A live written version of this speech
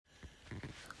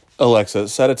Alexa,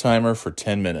 set a timer for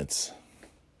 10 minutes.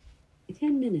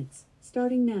 10 minutes,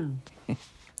 starting now.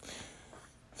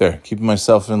 There, keeping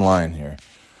myself in line here.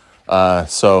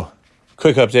 So,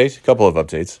 quick update, a couple of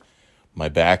updates. My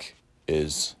back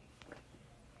is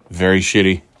very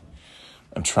shitty.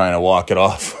 I'm trying to walk it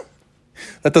off.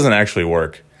 That doesn't actually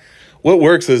work. What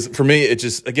works is, for me, it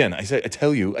just, again, I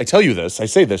tell you this, I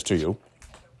say this to you.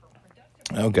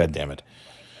 Oh, God damn it.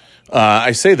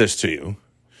 I say this to you.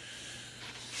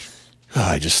 Oh,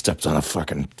 I just stepped on a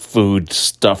fucking food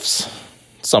stuffs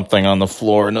something on the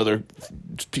floor, another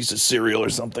piece of cereal or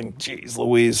something. Jeez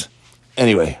Louise.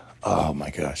 Anyway, oh my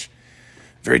gosh.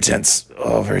 Very tense.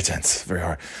 Oh, very tense. Very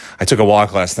hard. I took a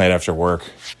walk last night after work.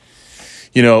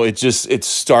 You know, it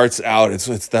starts out,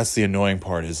 that's the annoying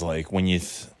part is like when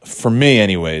for me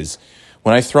anyways,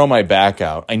 when I throw my back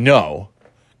out, I know,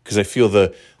 because I feel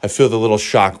the little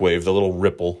shock wave, the little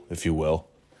ripple, if you will,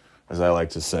 as I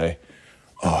like to say.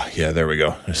 Oh, yeah, there we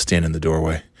go. I stand in the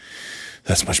doorway.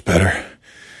 That's much better.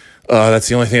 That's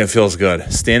the only thing that feels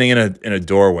good. Standing in a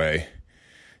doorway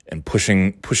and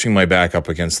pushing my back up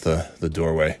against the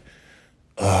doorway.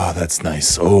 Oh, that's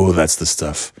nice. Oh, that's the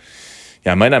stuff.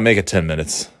 Yeah, I might not make it 10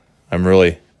 minutes.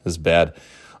 This is bad.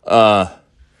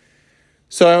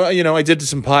 So, I did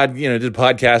some did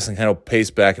podcasts and kind of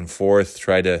paced back and forth,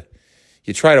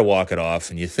 you try to walk it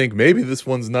off and you think maybe this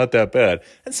one's not that bad.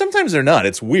 And sometimes they're not.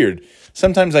 It's weird.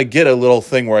 Sometimes I get a little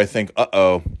thing where I think,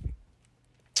 uh-oh,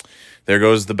 there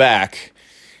goes the back.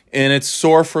 And it's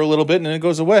sore for a little bit and then it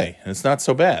goes away. And it's not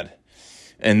so bad.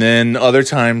 And then other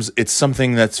times it's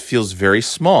something that feels very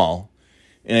small.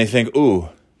 And I think, ooh,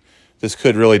 this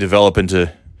could really develop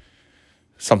into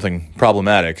something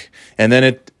problematic. And then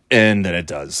it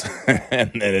does.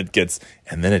 and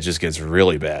then it just gets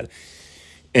really bad.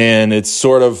 And it's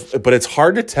but it's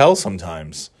hard to tell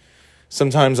sometimes.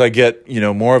 Sometimes I get,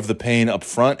 more of the pain up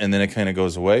front and then it kind of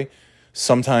goes away.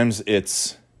 Sometimes it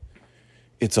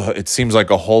seems like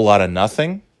a whole lot of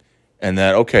nothing and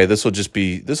that, okay, this will just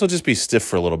be stiff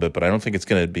for a little bit, but I don't think it's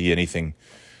going to be anything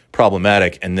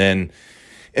problematic. And then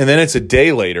it's a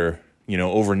day later,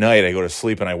 overnight I go to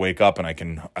sleep and I wake up and I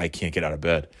can't get out of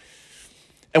bed.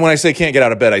 And when I say can't get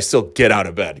out of bed, I still get out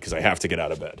of bed because I have to get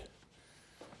out of bed.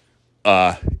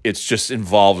 It just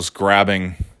involves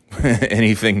grabbing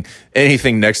anything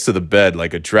next to the bed,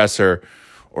 like a dresser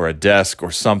or a desk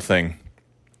or something,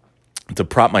 to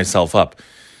prop myself up,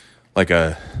 like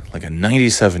a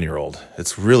 97-year-old.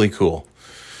 It's really cool.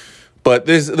 But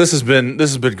this has been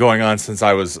going on since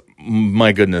I was,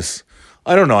 my goodness,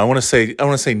 I don't know. I want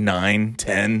to say 9,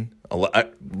 10,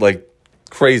 like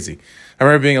crazy. I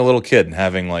remember being a little kid and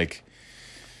having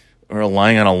or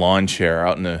lying on a lawn chair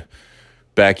out in the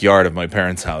backyard of my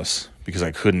parents' house because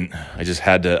I just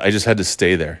had to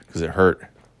stay there because it hurt.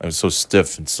 I was so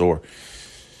stiff and sore.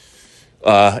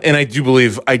 And I do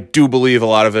believe a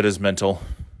lot of it is mental.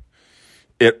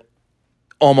 It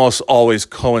almost always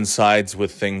coincides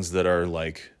with things that are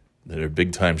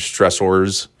big time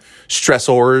stressors.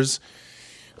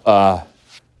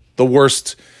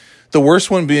 The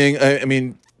worst one being, I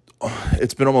mean,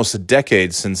 it's been almost a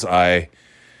decade since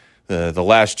the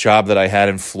last job that I had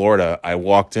in Florida. I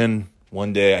walked in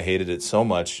one day. I hated it so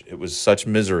much. It was such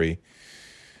misery,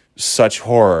 such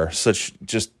horror, such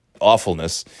just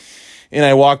awfulness. And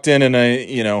I walked in and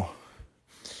I,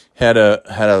 had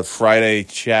a Friday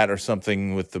chat or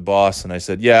something with the boss. And I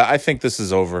said, yeah, I think this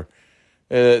is over.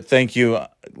 Thank you.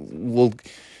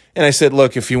 And I said,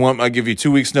 look, if you want, I'll give you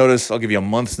 2 weeks notice. I'll give you a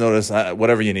month's notice,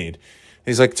 whatever you need.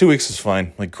 He's like, 2 weeks is fine.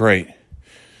 I'm like, great.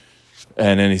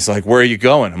 And then he's like, where are you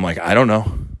going? I'm like, I don't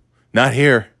know. Not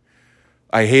here.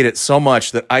 I hate it so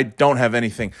much that I don't have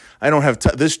anything. I don't have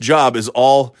this job is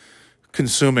all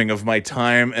consuming of my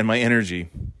time and my energy.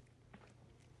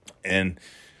 And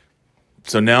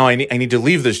so now I need to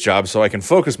leave this job so I can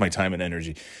focus my time and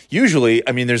energy. Usually,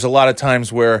 I mean, there's a lot of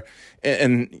times where,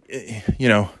 and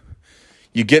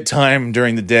you get time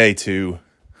during the day to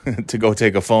go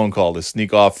take a phone call, to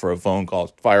sneak off for a phone call,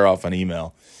 fire off an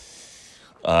email.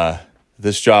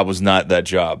 This job was not that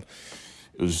job.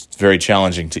 It was very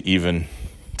challenging to even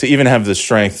have the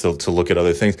strength to look at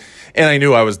other things. And I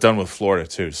knew I was done with Florida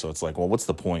too. So it's like, well, what's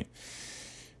the point?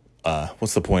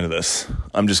 What's the point of this?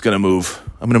 I'm just going to move.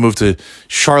 I'm going to move to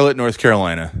Charlotte, North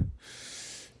Carolina.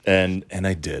 And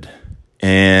I did.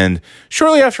 And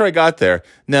shortly after I got there,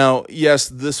 now, yes,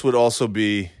 this would also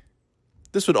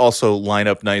line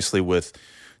up nicely with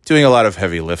doing a lot of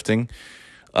heavy lifting,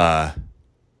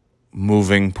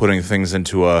 moving, putting things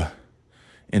into a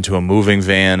moving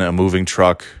van, a moving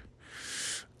truck.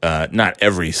 Not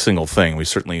every single thing.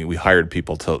 We hired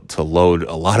people to load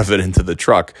a lot of it into the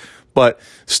truck, but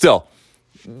still,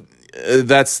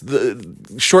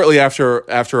 shortly after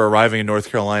arriving in North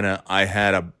Carolina, I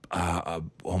had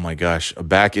oh my gosh, a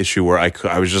back issue where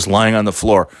I was just lying on the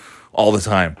floor all the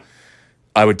time.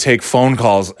 I would take phone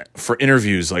calls for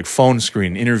interviews, like phone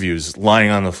screen interviews, lying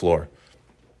on the floor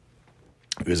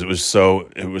because it was so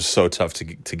tough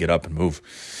to get up and move.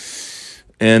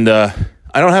 And I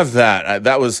don't have that.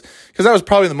 That was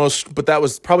probably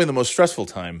the most stressful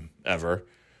time ever.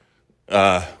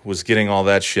 Was getting all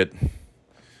that shit,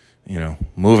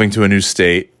 moving to a new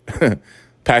state,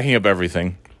 packing up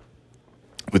everything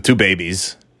with 2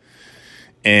 babies,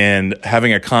 and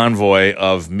having a convoy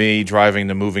of me driving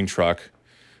the moving truck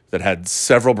that had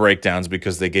several breakdowns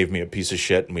because they gave me a piece of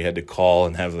shit and we had to call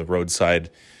and have the roadside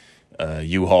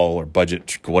U-Haul or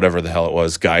budget, whatever the hell it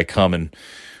was, guy come and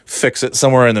fix it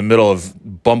somewhere in the middle of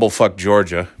bumblefuck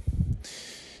Georgia.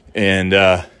 And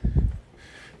yeah,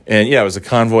 it was a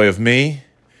convoy of me,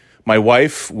 my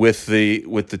wife with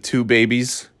the 2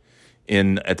 babies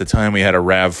at the time we had a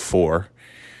RAV4,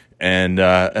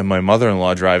 and my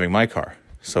mother-in-law driving my car.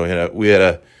 So we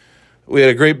had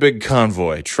a great big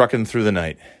convoy trucking through the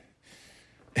night.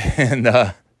 And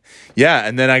yeah,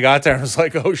 and then I got there and was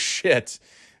like, oh shit,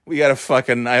 I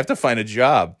have to find a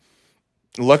job.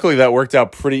 Luckily that worked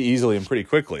out pretty easily and pretty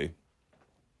quickly.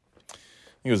 I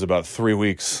think it was about 3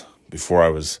 weeks before I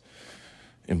was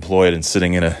employed and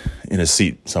sitting in a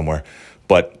seat somewhere.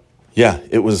 But yeah,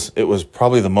 it was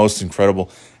probably the most incredible.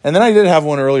 And then I did have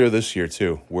one earlier this year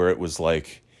too, where it was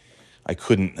like I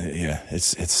couldn't. Yeah,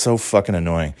 it's so fucking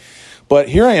annoying. But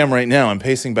here I am right now. I'm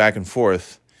pacing back and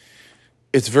forth.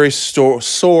 It's very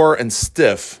sore and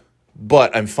stiff,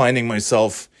 but I'm finding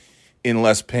myself in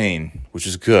less pain, which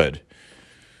is good.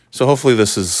 So hopefully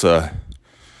this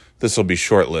will be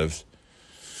short-lived.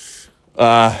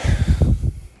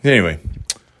 Anyway,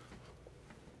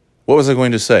 what was I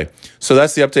going to say? So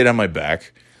that's the update on my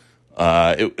back.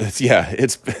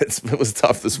 It was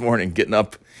tough this morning getting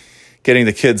up, getting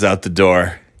the kids out the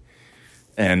door,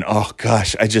 and oh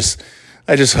gosh,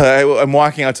 I'm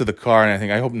walking out to the car and I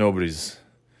think I hope nobody's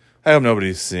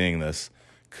seeing this,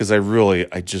 because I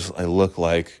look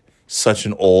like such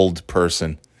an old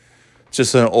person,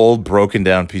 just an old broken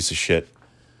down piece of shit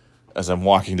as I'm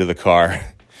walking to the car,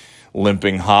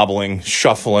 limping, hobbling,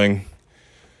 shuffling.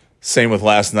 Same with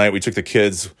last night. We took the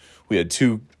kids. We had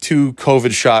two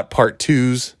COVID shot part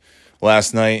 2s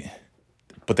last night,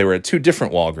 but they were at 2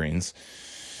 different Walgreens.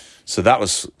 So that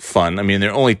was fun. I mean,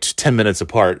 they're only 10 minutes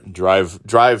apart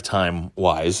drive time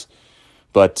wise.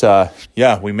 But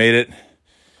yeah, we made it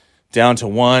down to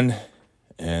one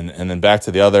and then back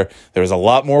to the other. There was a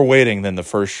lot more waiting than the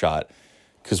first shot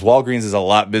because Walgreens is a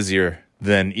lot busier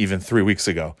than even 3 weeks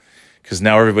ago, because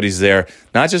now everybody's there,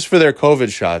 not just for their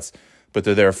COVID shots, but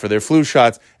they're there for their flu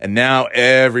shots. And now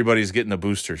everybody's getting a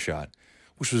booster shot,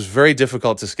 which was very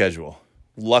difficult to schedule.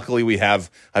 Luckily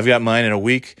I've got mine in a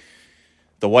week.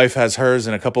 The wife has hers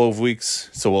in a couple of weeks.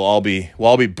 So we'll all be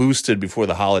boosted before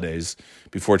the holidays,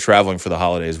 before traveling for the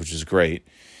holidays, which is great.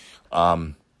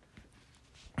 But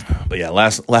yeah,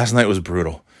 last night was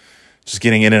brutal. Just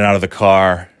getting in and out of the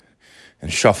car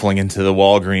and shuffling into the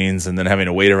Walgreens and then having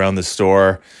to wait around the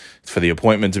store for the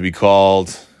appointment to be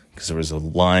called, because there was a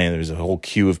line, there was a whole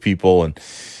queue of people, and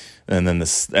then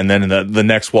the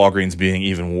next Walgreens being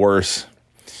even worse.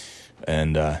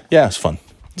 And yeah, it's fun.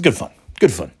 It's good fun.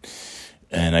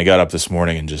 And I got up this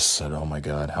morning and just said, oh my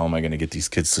God, how am I going to get these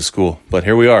kids to school? But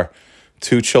here we are,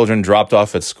 2 children dropped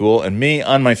off at school and me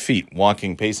on my feet,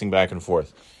 pacing back and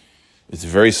forth. It's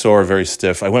very sore, very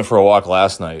stiff. I went for a walk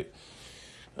last night.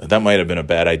 That might have been a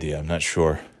bad idea. I'm not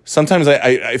sure. Sometimes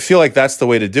I feel like that's the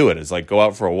way to do it. It's like go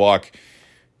out for a walk.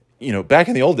 Back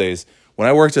in the old days, when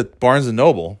I worked at Barnes &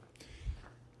 Noble,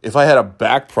 if I had a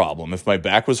back problem, if my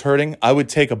back was hurting, I would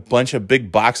take a bunch of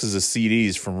big boxes of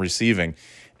CDs from receiving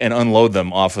and unload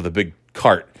them off of the big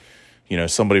cart.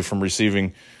 Somebody from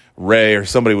receiving, Ray, or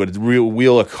somebody would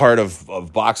wheel a cart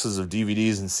of boxes of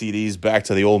DVDs and CDs back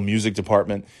to the old music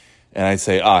department. And I'd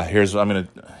say, here's what I'm going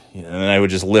to, and then I would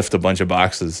just lift a bunch of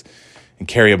boxes and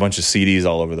carry a bunch of CDs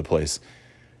all over the place.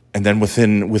 And then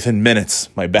within minutes,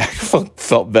 my back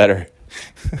felt better.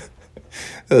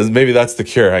 Maybe that's the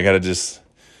cure. I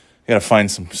gotta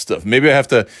find some stuff. Maybe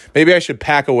I should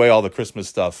pack away all the Christmas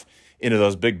stuff into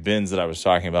those big bins that I was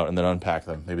talking about and then unpack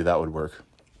them. Maybe that would work.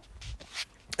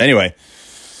 Anyway,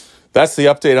 that's the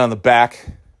update on the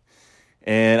back.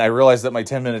 And I realized that my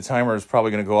 10-minute timer is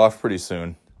probably going to go off pretty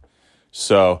soon.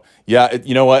 So, yeah,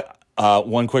 you know what?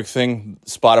 One quick thing,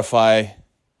 Spotify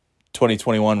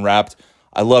 2021 Wrapped.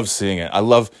 I love seeing it.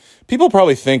 People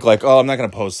probably think like, oh, I'm not going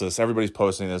to post this. Everybody's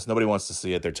posting this. Nobody wants to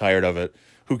see it. They're tired of it.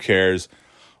 Who cares?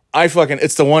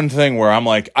 it's the one thing where I'm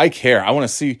like, I care. I want to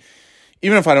see,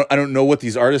 even if I don't know what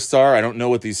these artists are, I don't know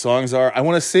what these songs are, I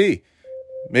want to see.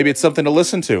 Maybe it's something to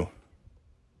listen to.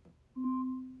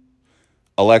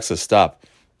 Alexa, stop.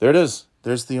 There it is.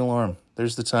 There's the alarm.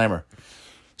 There's the timer.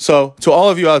 So, to all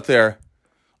of you out there,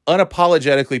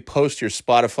 unapologetically post your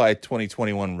Spotify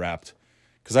 2021 Wrapped,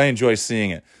 because I enjoy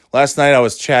seeing it. Last night I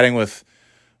was chatting with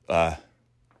a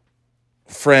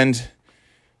friend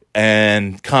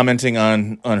and commenting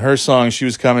on her song. She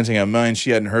was commenting on mine.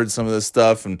 She hadn't heard some of this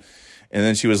stuff, and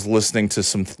then she was listening to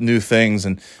some new things.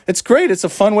 And it's great. It's a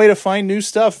fun way to find new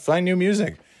stuff, find new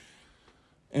music.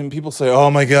 And people say,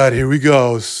 "Oh my God, here we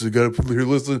go. So got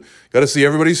to see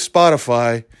everybody's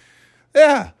Spotify."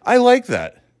 Yeah, I like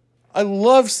that. I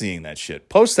love seeing that shit.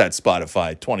 Post that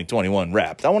Spotify 2021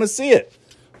 Wrapped. I want to see it.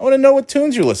 I want to know what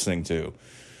tunes you're listening to.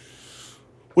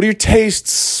 What are your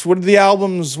tastes? What are the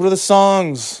albums? What are the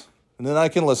songs? And then I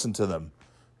can listen to them.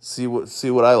 See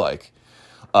what I like.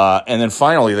 And then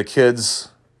finally, the kids.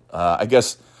 I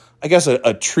guess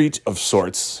a treat of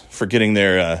sorts for getting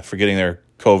their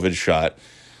COVID shot.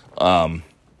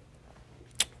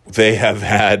 They have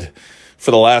had,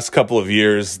 for the last couple of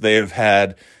years, they have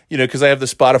had, because I have the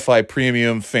Spotify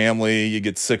Premium family, you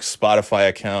get 6 Spotify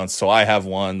accounts. So I have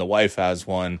one, the wife has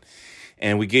one,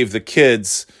 and we gave the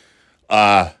kids,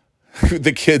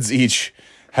 each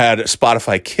had a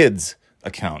Spotify Kids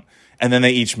account. And then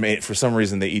for some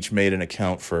reason, they each made an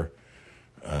account for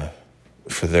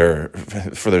their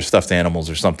stuffed animals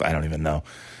or something. I don't even know.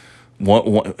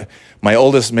 My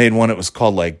oldest made one. It was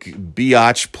called like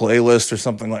Biatch Playlist or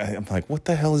something like. I'm like, what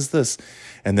the hell is this?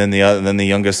 And then the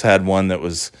youngest had one that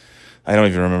was, I don't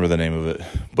even remember the name of it,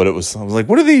 but I was like,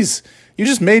 what are these? You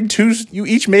just made 2. You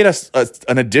each made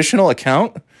an additional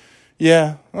account.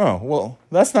 Yeah. Oh well,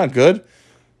 that's not good.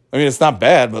 I mean, it's not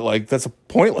bad, but like that's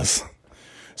pointless.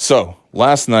 So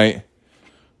last night,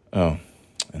 and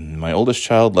my oldest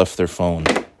child left their phone.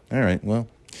 All right. Well,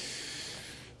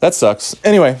 that sucks.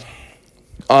 Anyway.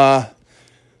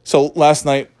 So last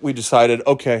night we decided,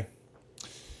 okay,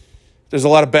 there's a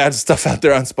lot of bad stuff out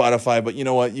there on Spotify, but you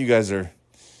know what? You guys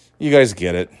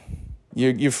get it.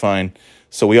 You're fine.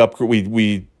 So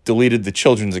we deleted the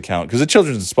children's account because the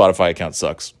children's Spotify account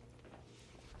sucks.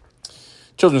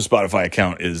 Children's Spotify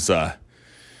account is,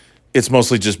 it's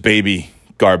mostly just baby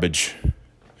garbage.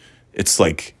 It's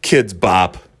like kids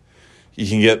bop. You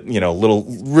can get,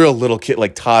 real little kid,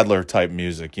 like toddler type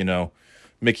music,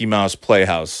 Mickey Mouse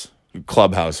Playhouse,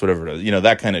 Clubhouse, whatever it is,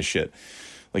 that kind of shit.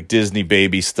 Like Disney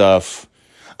baby stuff.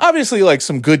 Obviously, like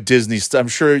some good Disney stuff. I'm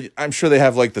sure they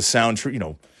have like the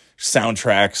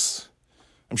soundtracks.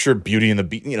 I'm sure Beauty and the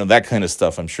Beast, that kind of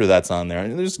stuff. I'm sure that's on there. I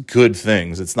mean, there's good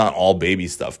things. It's not all baby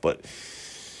stuff, but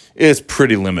it's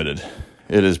pretty limited.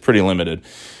 It is pretty limited.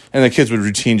 And the kids would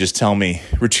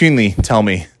routinely tell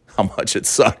me how much it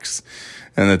sucks.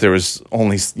 And that there was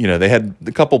only, they had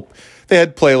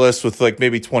playlists with like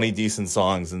maybe 20 decent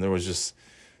songs, and there was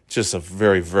just a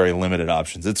very, very limited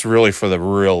options. It's really for the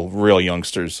real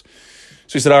youngsters.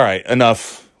 So he said, all right,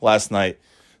 enough last night.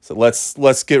 So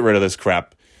let's get rid of this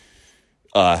crap.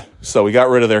 So we got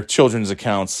rid of their children's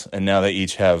accounts, and now they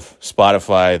each have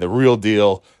Spotify, the real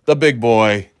deal, the big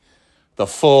boy, the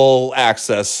full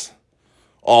access,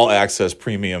 all access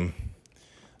premium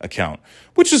account,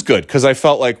 which is good because I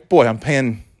felt like, boy, I'm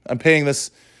paying this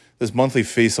monthly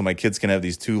fee so my kids can have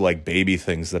these 2 like baby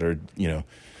things that are, you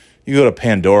go to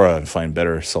Pandora and find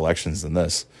better selections than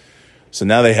this. So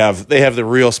now they have the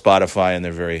real Spotify, and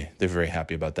they're very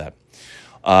happy about that.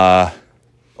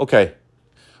 Okay.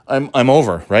 I'm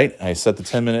over, right? I set the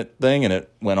 10-minute thing and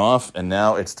it went off, and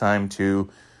now it's time to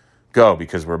go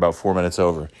because we're about 4 minutes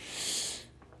over.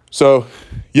 So,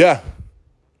 yeah.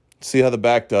 See how the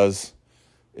back does.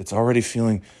 It's already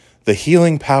feeling the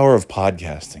healing power of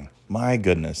podcasting. My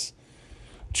goodness.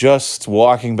 Just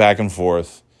walking back and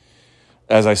forth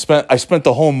as I spent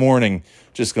the whole morning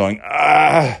just going,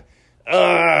 I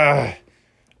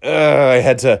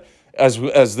had to,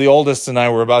 as the oldest and I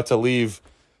were about to leave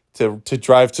to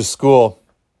drive to school,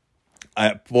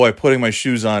 putting my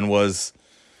shoes on was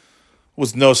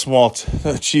no small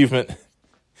achievement.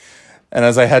 And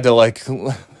as I had to like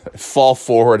fall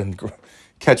forward and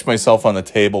catch myself on the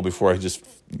table before I just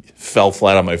fell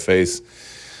flat on my face.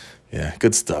 Yeah,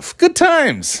 good stuff. Good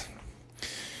times.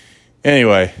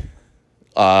 Anyway,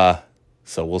 so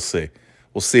we'll see.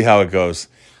 We'll see how it goes.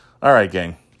 All right,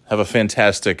 gang. Have a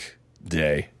fantastic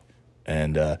day.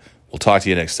 And we'll talk to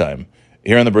you next time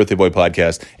here on the Birthday Boy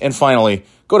Podcast. And finally,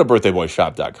 go to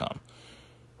birthdayboyshop.com.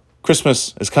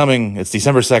 Christmas is coming. It's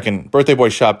December 2nd.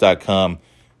 Birthdayboyshop.com.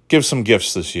 Give some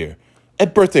gifts this year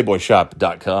at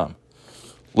birthdayboyshop.com.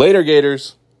 Later,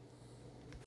 Gators.